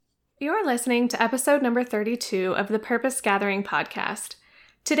You're listening to episode number 32 of the Purpose Gathering podcast.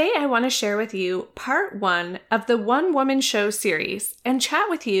 Today, I want to share with you part 1 of the One Woman Show series and chat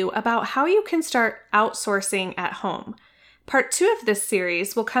with you about how you can start outsourcing at home. Part 2 of this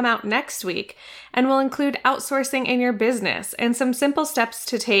series will come out next week and will include outsourcing in your business and some simple steps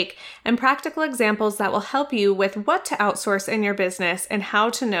to take and practical examples that will help you with what to outsource in your business and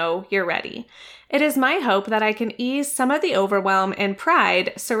how to know you're ready. It is my hope that I can ease some of the overwhelm and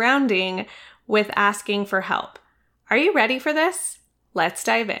pride surrounding with asking for help. Are you ready for this? Let's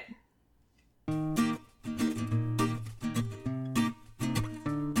dive in.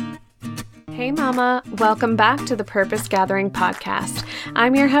 Hey Mama, welcome back to the Purpose Gathering podcast.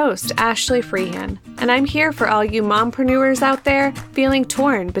 I'm your host, Ashley Freehan, and I'm here for all you mompreneurs out there feeling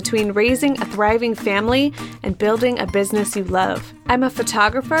torn between raising a thriving family and building a business you love. I'm a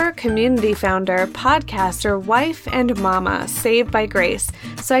photographer, community founder, podcaster, wife, and mama saved by grace,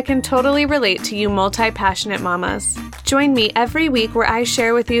 so I can totally relate to you multi-passionate mamas. Join me every week where I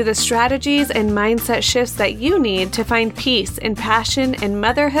share with you the strategies and mindset shifts that you need to find peace and passion in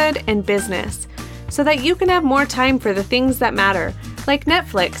motherhood and business, so that you can have more time for the things that matter, like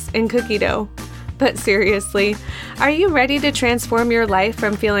Netflix and cookie dough. But seriously, are you ready to transform your life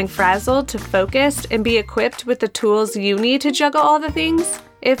from feeling frazzled to focused and be equipped with the tools you need to juggle all the things?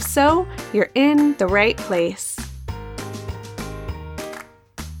 If so, you're in the right place.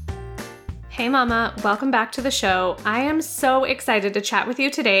 Hey Mama, welcome back to the show. I am so excited to chat with you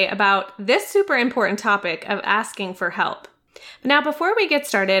today about this super important topic of asking for help. Now, before we get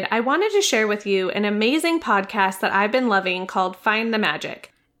started, I wanted to share with you an amazing podcast that I've been loving called Find the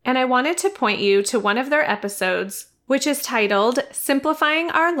Magic. And I wanted to point you to one of their episodes, which is titled Simplifying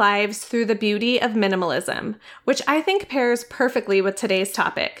Our Lives Through the Beauty of Minimalism, which I think pairs perfectly with today's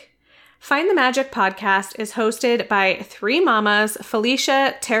topic. Find the Magic podcast is hosted by 3 mamas,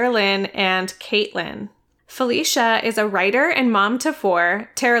 Felicia, Tara Lynn, and Caitlin. Felicia is a writer and mom to 4,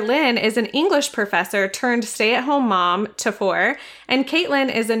 Tara Lynn is an English professor turned stay-at-home mom to 4, and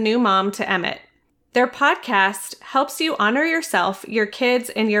Caitlin is a new mom to Emmett. Their podcast helps you honor yourself, your kids,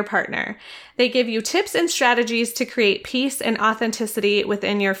 and your partner. They give you tips and strategies to create peace and authenticity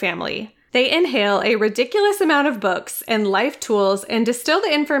within your family. They inhale a ridiculous amount of books and life tools and distill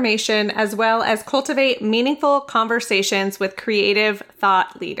the information as well as cultivate meaningful conversations with creative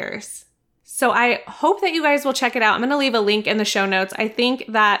thought leaders. So I hope that you guys will check it out. I'm going to leave a link in the show notes. I think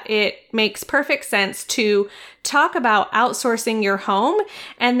that it makes perfect sense to talk about outsourcing your home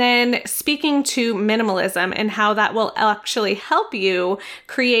and then speaking to minimalism and how that will actually help you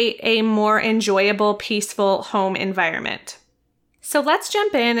create a more enjoyable, peaceful home environment. So let's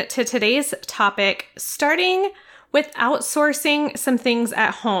jump in to today's topic, starting with outsourcing some things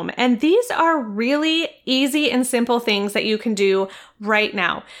at home. And these are really easy and simple things that you can do right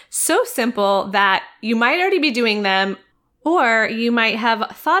now. So simple that you might already be doing them, or you might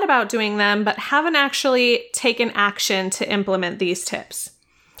have thought about doing them, but haven't actually taken action to implement these tips.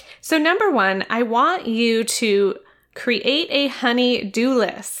 So number 1, I want you to create a honey-do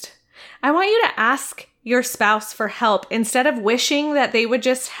list. I want you to ask your spouse for help instead of wishing that they would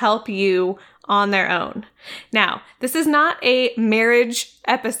just help you on their own. Now, this is not a marriage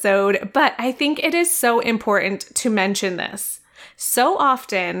episode, but I think it is so important to mention this. So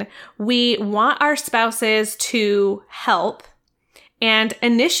often we want our spouses to help and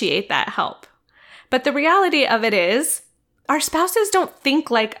initiate that help. But the reality of it is our spouses don't think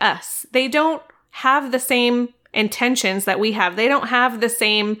like us. They don't have the same intentions that we have. They don't have the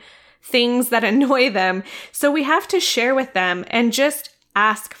same things that annoy them. So we have to share with them and just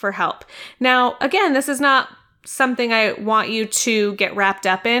ask for help. Now, again, this is not something I want you to get wrapped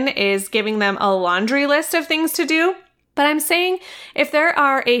up in, is giving them a laundry list of things to do. But I'm saying if there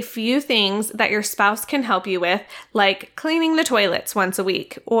are a few things that your spouse can help you with, like cleaning the toilets once a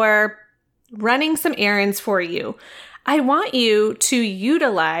week or running some errands for you, I want you to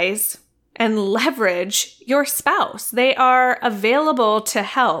utilize and leverage your spouse. They are available to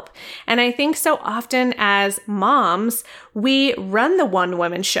help. And I think so often as moms, we run the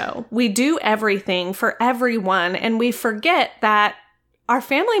one-woman show. We do everything for everyone, and we forget that our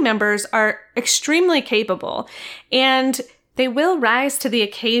family members are extremely capable, and they will rise to the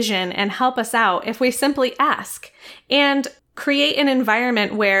occasion and help us out if we simply ask and create an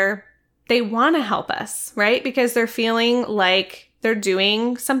environment where they want to help us, right? Because they're feeling like they're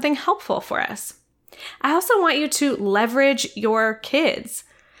doing something helpful for us. I also want you to leverage your kids.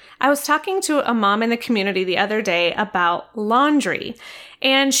 I was talking to a mom in the community the other day about laundry,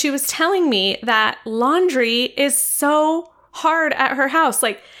 and she was telling me that laundry is so hard at her house.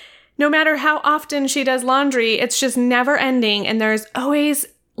 Like, no matter how often she does laundry, it's just never ending, and there's always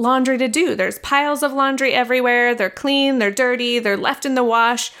laundry to do. There's piles of laundry everywhere. They're clean, they're dirty, they're left in the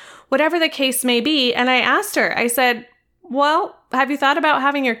wash, whatever the case may be. And I asked her, I said, well, have you thought about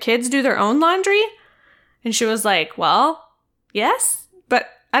having your kids do their own laundry? And she was like, well, yes, but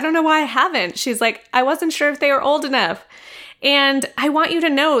I don't know why I haven't. She's like, I wasn't sure if they were old enough. And I want you to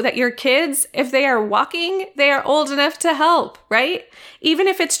know that your kids, if they are walking, they are old enough to help, right? Even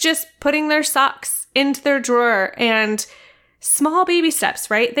if it's just putting their socks into their drawer and small baby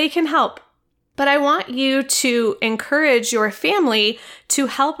steps, right? They can help. But I want you to encourage your family to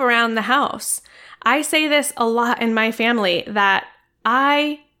help around the house. I say this a lot in my family that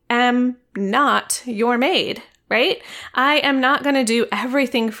I am not your maid, right? I am not going to do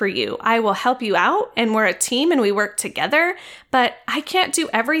everything for you. I will help you out and we're a team and we work together, but I can't do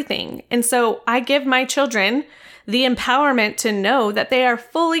everything. And so I give my children the empowerment to know that they are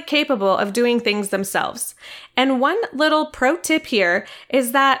fully capable of doing things themselves. And one little pro tip here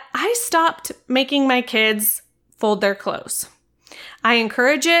is that I stopped making my kids fold their clothes. I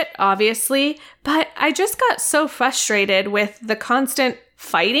encourage it, obviously, but I just got so frustrated with the constant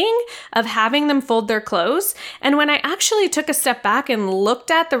fighting of having them fold their clothes. And when I actually took a step back and looked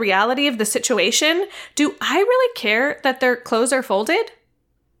at the reality of the situation, do I really care that their clothes are folded?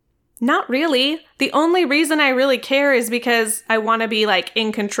 Not really. The only reason I really care is because I want to be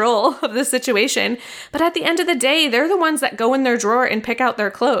in control of the situation. But at the end of the day, they're the ones that go in their drawer and pick out their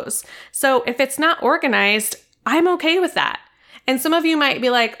clothes. So if it's not organized, I'm okay with that. And some of you might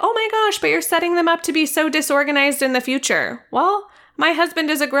be like, oh my gosh, but you're setting them up to be so disorganized in the future. Well, my husband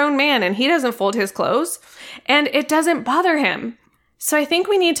is a grown man and he doesn't fold his clothes and it doesn't bother him. So I think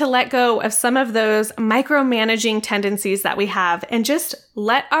we need to let go of some of those micromanaging tendencies that we have and just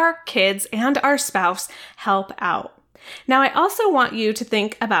let our kids and our spouse help out. Now, I also want you to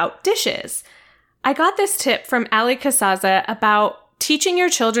think about dishes. I got this tip from Ali Casaza about teaching your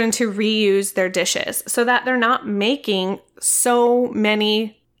children to reuse their dishes so that they're not making so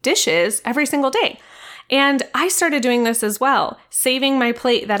many dishes every single day. And I started doing this as well, saving my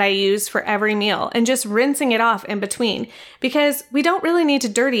plate that I use for every meal and just rinsing it off in between because we don't really need to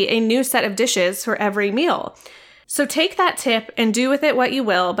dirty a new set of dishes for every meal. So take that tip and do with it what you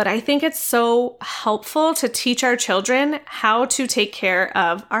will, but I think it's so helpful to teach our children how to take care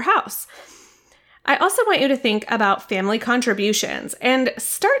of our house. I also want you to think about family contributions and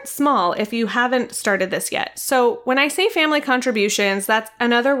start small if you haven't started this yet. So when I say family contributions, that's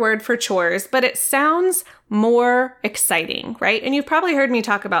another word for chores, but it sounds more exciting, right? And you've probably heard me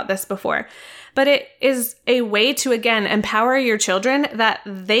talk about this before, but it is a way to, again, empower your children that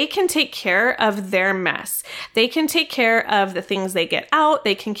they can take care of their mess. They can take care of the things they get out.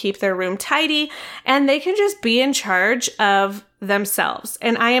 They can keep their room tidy and they can just be in charge of themselves.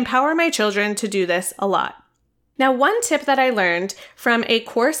 And I empower my children to do this a lot. Now, one tip that I learned from a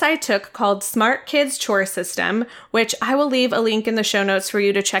course I took called Smart Kids Chore System, which I will leave a link in the show notes for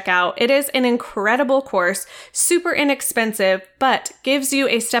you to check out. It is an incredible course, super inexpensive, but gives you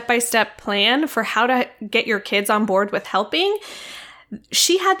a step-by-step plan for how to get your kids on board with helping.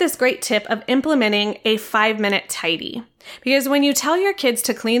 She had this great tip of implementing a 5-minute tidy. Because when you tell your kids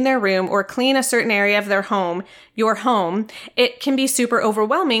to clean their room or clean a certain area of their home, your home, it can be super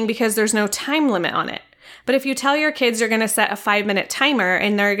overwhelming because there's no time limit on it. But if you tell your kids you're going to set a 5-minute timer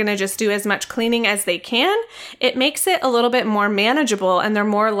and they're going to just do as much cleaning as they can, it makes it a little bit more manageable and they're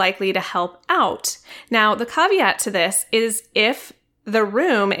more likely to help out. Now, the caveat to this is if the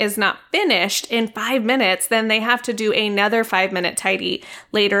room is not finished in 5 minutes, then they have to do another 5-minute tidy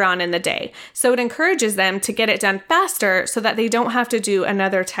later on in the day. So it encourages them to get it done faster so that they don't have to do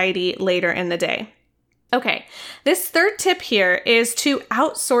another tidy later in the day. Okay, this third tip here is to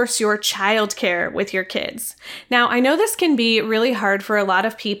outsource your childcare with your kids. Now, I know this can be really hard for a lot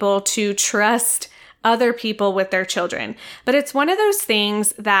of people to trust other people with their children, but it's one of those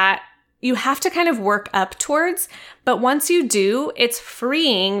things that you have to kind of work up towards. But once you do, it's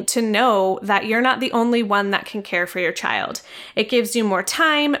freeing to know that you're not the only one that can care for your child. It gives you more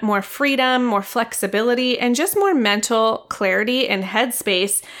time, more freedom, more flexibility, and just more mental clarity and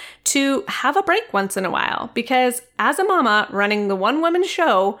headspace to have a break once in a while. Because as a mama running the one-woman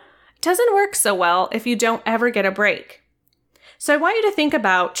show, it doesn't work so well if you don't ever get a break. So I want you to think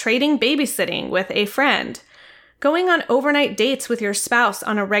about trading babysitting with a friend, going on overnight dates with your spouse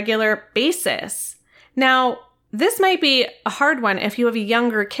on a regular basis. Now, this might be a hard one if you have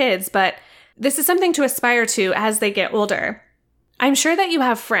younger kids, but this is something to aspire to as they get older. I'm sure that you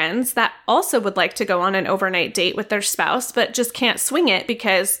have friends that also would like to go on an overnight date with their spouse, but just can't swing it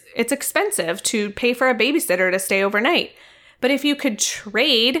because it's expensive to pay for a babysitter to stay overnight. But if you could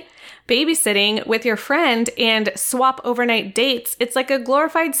trade babysitting with your friend and swap overnight dates, it's like a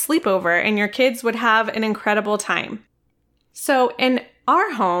glorified sleepover and your kids would have an incredible time. So in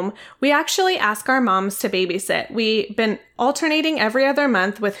our home, we actually ask our moms to babysit. We've been alternating every other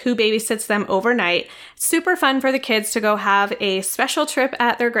month with who babysits them overnight. Super fun for the kids to go have a special trip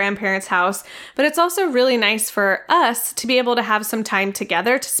at their grandparents' house, but it's also really nice for us to be able to have some time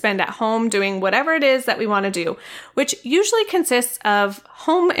together to spend at home doing whatever it is that we want to do, which usually consists of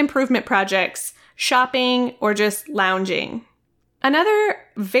home improvement projects, shopping, or just lounging. Another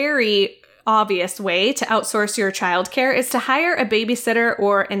very obvious way to outsource your childcare is to hire a babysitter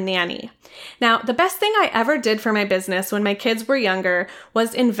or a nanny. Now, the best thing I ever did for my business when my kids were younger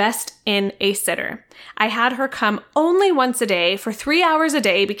was invest in a sitter. I had her come only once a day for 3 hours a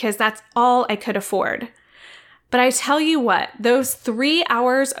day because that's all I could afford. But I tell you what, those 3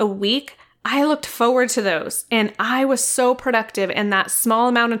 hours a week, I looked forward to those, and I was so productive in that small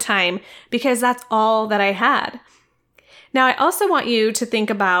amount of time because that's all that I had. Now, I also want you to think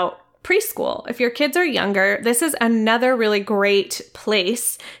about preschool. If your kids are younger, this is another really great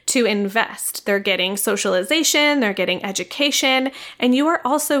place to invest. They're getting socialization, they're getting education, and you are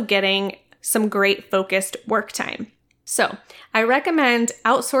also getting some great focused work time. So I recommend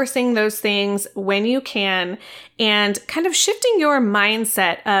outsourcing those things when you can and kind of shifting your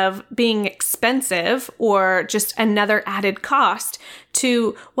mindset of being expensive or just another added cost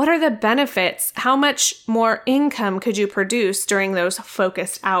to what are the benefits? How much more income could you produce during those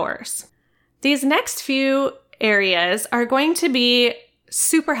focused hours? These next few areas are going to be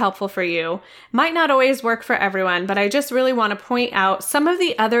super helpful for you. Might not always work for everyone, but I just really want to point out some of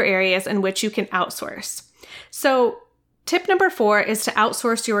the other areas in which you can outsource. So tip number 4 is to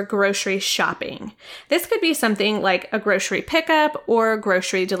outsource your grocery shopping. This could be something like a grocery pickup or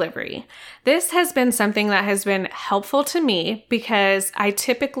grocery delivery. This has been something that has been helpful to me because I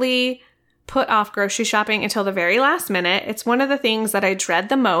typically put off grocery shopping until the very last minute. It's one of the things that I dread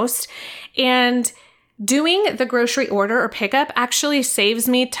the most. And doing the grocery order or pickup actually saves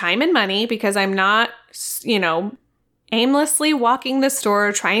me time and money because I'm not, aimlessly walking the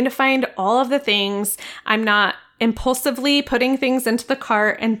store trying to find all of the things. I'm not impulsively putting things into the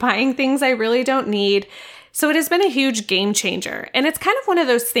cart and buying things I really don't need. So it has been a huge game changer. And it's kind of one of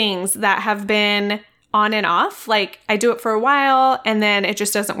those things that have been on and off. Like I do it for a while and then it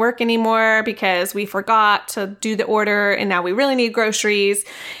just doesn't work anymore because we forgot to do the order and now we really need groceries.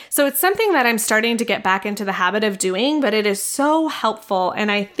 So it's something that I'm starting to get back into the habit of doing, but it is so helpful. And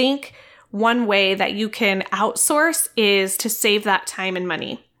I think one way that you can outsource is to save that time and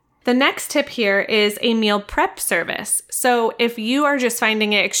money. The next tip here is a meal prep service. So if you are just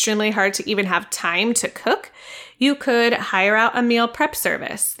finding it extremely hard to even have time to cook, you could hire out a meal prep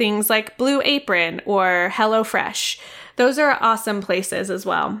service, things like Blue Apron or HelloFresh. Those are awesome places as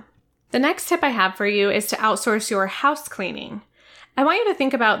well. The next tip I have for you is to outsource your house cleaning. I want you to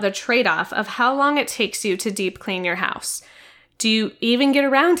think about the trade-off of how long it takes you to deep clean your house. Do you even get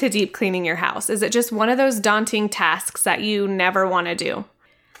around to deep cleaning your house? Is it just one of those daunting tasks that you never want to do?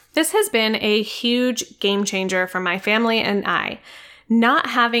 This has been a huge game changer for my family and I, not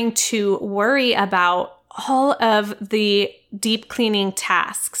having to worry about all of the deep cleaning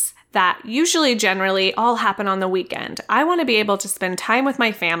tasks that usually generally all happen on the weekend. I want to be able to spend time with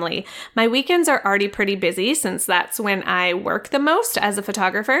my family. My weekends are already pretty busy since that's when I work the most as a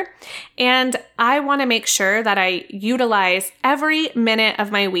photographer. And I want to make sure that I utilize every minute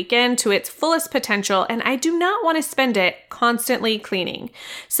of my weekend to its fullest potential. And I do not want to spend it constantly cleaning.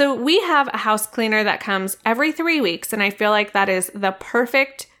 So we have a house cleaner that comes every 3 weeks. And I feel like that is the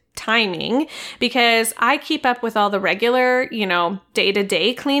perfect timing because I keep up with all the regular,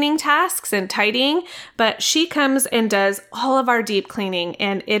 day-to-day cleaning tasks and tidying, but she comes and does all of our deep cleaning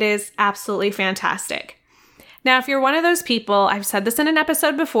and it is absolutely fantastic. Now, if you're one of those people, I've said this in an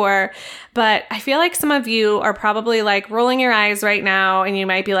episode before, but I feel like some of you are probably like rolling your eyes right now and you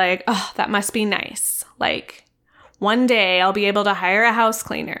might be like, oh, that must be nice. Like one day I'll be able to hire a house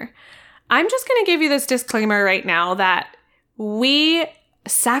cleaner. I'm just going to give you this disclaimer right now that we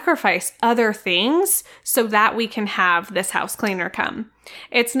sacrifice other things so that we can have this house cleaner come.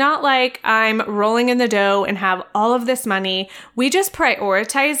 It's not like I'm rolling in the dough and have all of this money. We just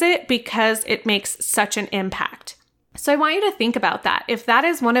prioritize it because it makes such an impact. So I want you to think about that. If that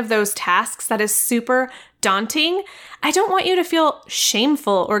is one of those tasks that is super daunting, I don't want you to feel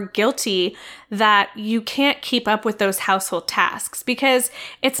shameful or guilty that you can't keep up with those household tasks because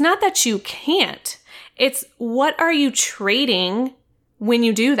it's not that you can't. It's what are you trading when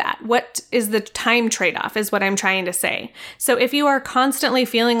you do that? What is the time trade-off is what I'm trying to say. So if you are constantly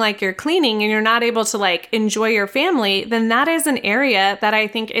feeling like you're cleaning and you're not able to like enjoy your family, then that is an area that I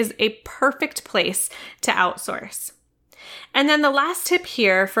think is a perfect place to outsource. And then the last tip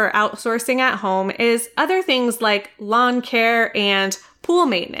here for outsourcing at home is other things like lawn care and pool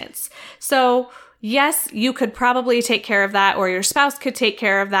maintenance. So yes, you could probably take care of that, or your spouse could take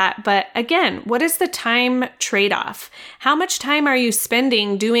care of that. But again, what is the time trade-off? How much time are you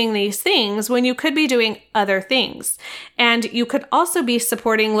spending doing these things when you could be doing other things? And you could also be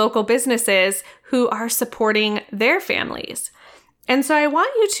supporting local businesses who are supporting their families. And so I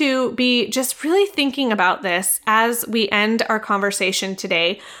want you to be just really thinking about this as we end our conversation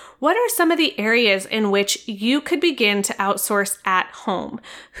today. What are some of the areas in which you could begin to outsource at home?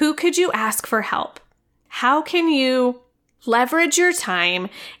 Who could you ask for help? How can you leverage your time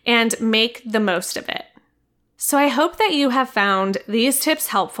and make the most of it? So I hope that you have found these tips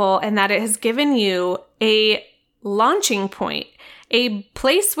helpful and that it has given you a launching point, a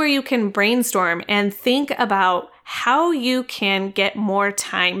place where you can brainstorm and think about how you can get more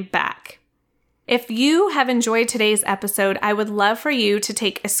time back. If you have enjoyed today's episode, I would love for you to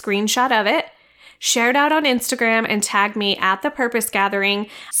take a screenshot of it, share it out on Instagram, and tag me at The Purpose Gathering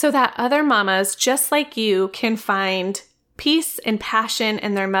so that other mamas just like you can find peace and passion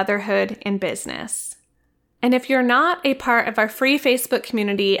in their motherhood and business. And if you're not a part of our free Facebook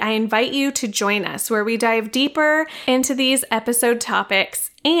community, I invite you to join us where we dive deeper into these episode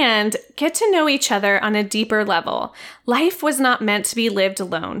topics and get to know each other on a deeper level. Life was not meant to be lived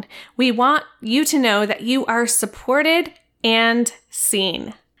alone. We want you to know that you are supported and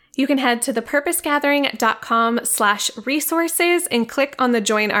seen. You can head to thepurposegathering.com/resources and click on the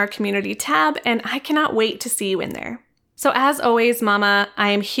Join Our Community tab, and I cannot wait to see you in there. So as always, Mama,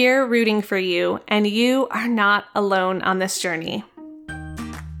 I am here rooting for you, and you are not alone on this journey.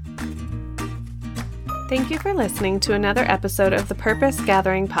 Thank you for listening to another episode of the Purpose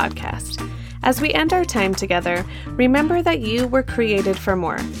Gathering podcast. As we end our time together, remember that you were created for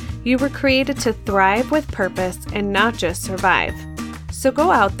more. You were created to thrive with purpose and not just survive. So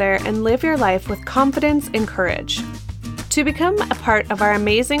go out there and live your life with confidence and courage. To become a part of our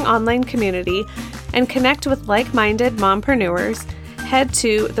amazing online community and connect with like-minded mompreneurs, head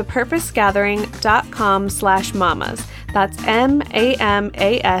to thepurposegathering.com/mamas. That's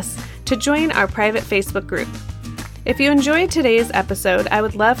MAMAS to join our private Facebook group. If you enjoyed today's episode, I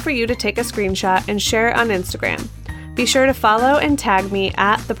would love for you to take a screenshot and share it on Instagram. Be sure to follow and tag me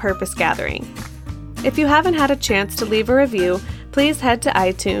at The Purpose Gathering. If you haven't had a chance to leave a review, please head to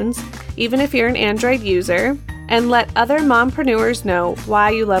iTunes, even if you're an Android user, and let other mompreneurs know why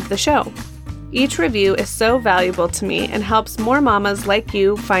you love the show. Each review is so valuable to me and helps more mamas like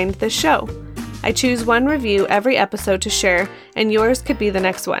you find this show. I choose one review every episode to share, and yours could be the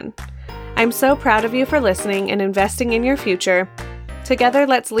next one. I'm so proud of you for listening and investing in your future. Together,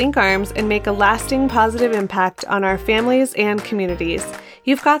 let's link arms and make a lasting positive impact on our families and communities.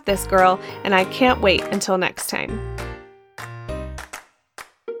 You've got this, girl, and I can't wait until next time.